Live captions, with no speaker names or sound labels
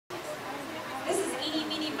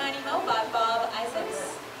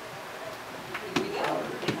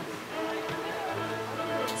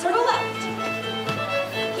Circle left.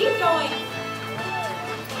 Keep going.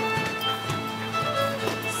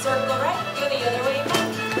 Circle right, go the other way back.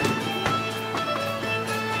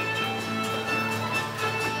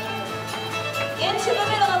 Into the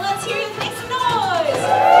middle, and let's hear you make some noise.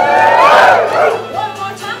 One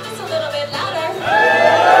more time, just a little bit louder.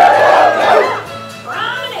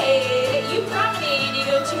 Promenade, you promenade, you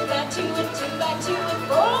go 2 by 2 and 2 by 2 and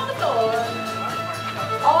 4 on the floor.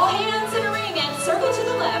 All hands in a ring and circle to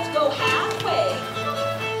the left, go halfway.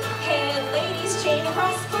 Head, ladies, chain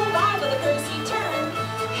across, go by with a courtesy turn.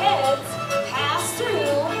 Heads, pass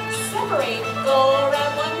through, separate, go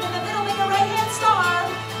around one in the middle, make a right hand star.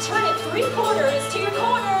 Turn it 3/4 to your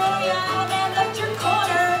corner, yeah, and left your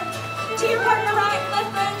corner. To your partner, right,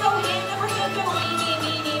 left, and go hand over hand, go eeny,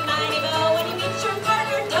 meeny, miny, mo. When you meet your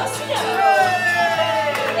partner, do-si-do.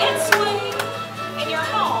 And swing, and you're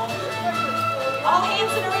home. All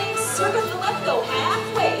hands in a ring, circle to the left, go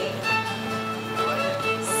halfway.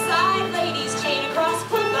 Side ladies, chain across,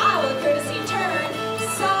 pull by with a courtesy turn.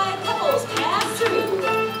 Side couples, pass through.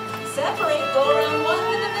 Separate, go around one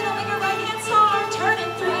in the middle, make a right hand star. Turn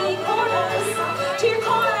it 3/4 to your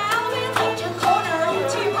corner, out and left your corner.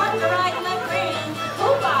 To your partner, right and left grand.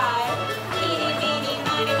 Pull by, eeny, meeny,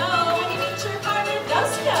 miny, mo. When you meet your partner,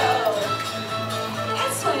 do-si-do.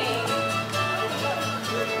 And swing.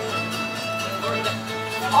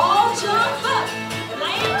 All jump up,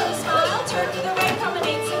 land with a smile, turn to the right,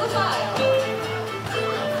 promenade, single file.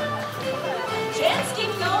 Gents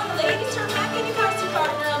keep going, ladies turn back and you pass your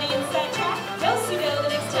partner on the inside track. Do-si-do the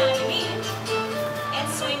next time you meet, and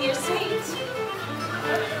swing your sweet.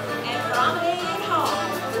 And promenade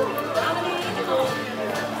home, promenade home.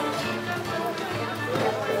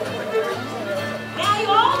 Now you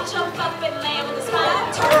all jump up and land with a smile,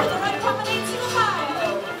 turn to the right, promenade, single file.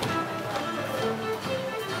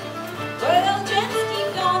 Well, gents, keep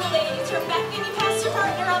going, ladies, turn back and you pass your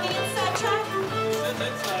partner on the inside track.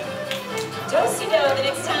 Do-si-do the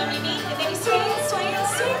next time you meet, and then you swing, swing,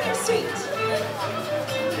 swing your sweet.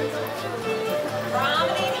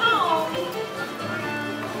 Promenade home.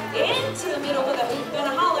 Into the middle with a hoop and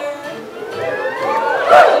a holler.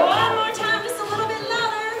 One more time, just a little bit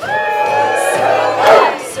louder. Circle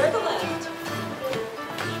left, circle left.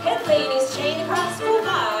 Head ladies, chain across, pull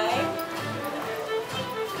by.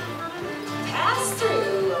 Pass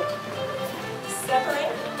through,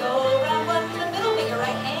 separate, go around one in the middle, make a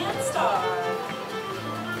right hand star.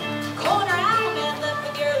 Corner out and left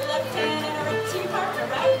with your left hand and a right to your partner,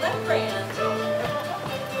 right, left grand.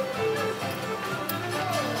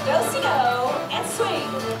 Do-si-do and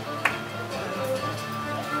swing.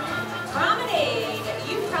 Promenade,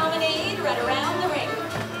 you promenade right around the ring.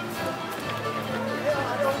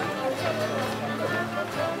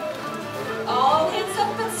 All hands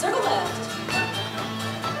up and circle left.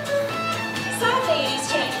 Side ladies,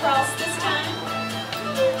 chain across this time.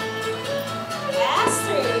 Pass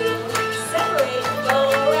through, separate, go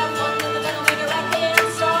around one in the middle, make a right hand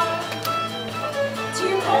star. To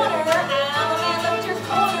your corner, out and left your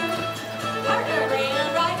corner. Partner ran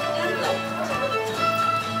right and left.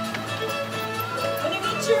 When you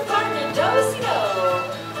meet your partner, do-si-do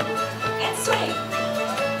and swing.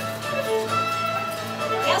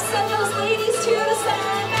 Now send those ladies to the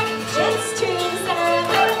center and back, gents to the center and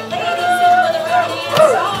back. Ladies in with a right hand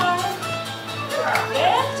star.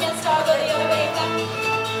 Left hand star, go the other way back.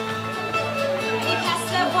 And you pass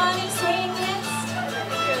that one and swing the next.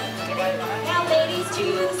 Now ladies to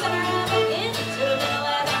the center and back, into the middle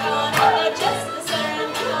and back on out. Now just to the center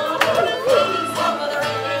and back on out. Ladies in with a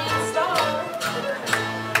right hand star.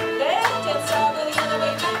 Left hand star, go the other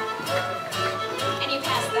way back. And you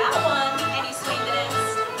pass that one and you swing the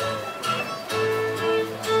next.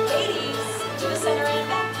 Ladies to the center and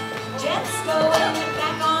back. Gents go in and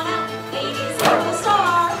back on out. Ladies in the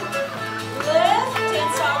star. Left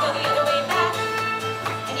hand star, go the other way back.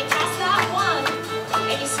 And you pass that one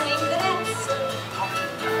and you swing the next.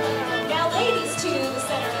 Now ladies to the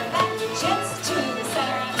center and back. Gents to the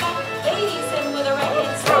center and back. Ladies in with a right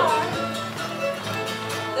hand star.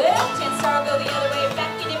 Left hand star, go the other way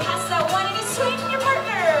back. And you pass that one and you swing your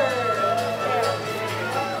partner.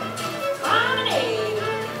 Promenade.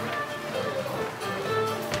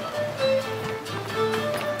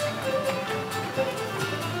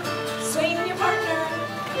 Swing your partner.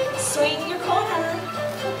 Swing your corner.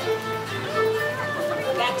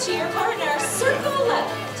 Back to your partner. Circle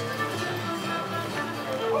left.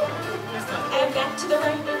 And back to the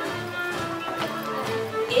right.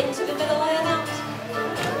 Into the middle and out.